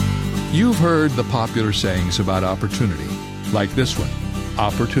You've heard the popular sayings about opportunity, like this one.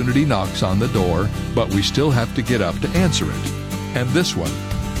 Opportunity knocks on the door, but we still have to get up to answer it. And this one.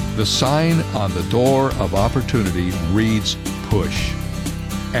 The sign on the door of opportunity reads push.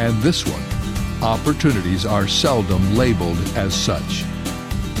 And this one. Opportunities are seldom labeled as such.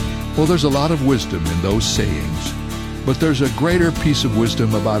 Well, there's a lot of wisdom in those sayings, but there's a greater piece of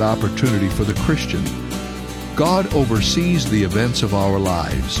wisdom about opportunity for the Christian. God oversees the events of our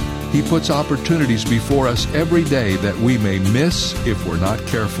lives. He puts opportunities before us every day that we may miss if we're not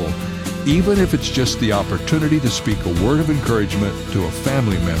careful, even if it's just the opportunity to speak a word of encouragement to a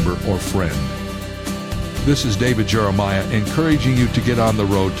family member or friend. This is David Jeremiah encouraging you to get on the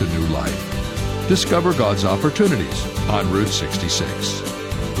road to new life. Discover God's opportunities on Route 66.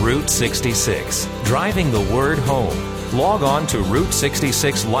 Route 66, driving the word home. Log on to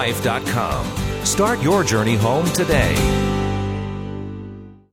Route66Life.com. Start your journey home today.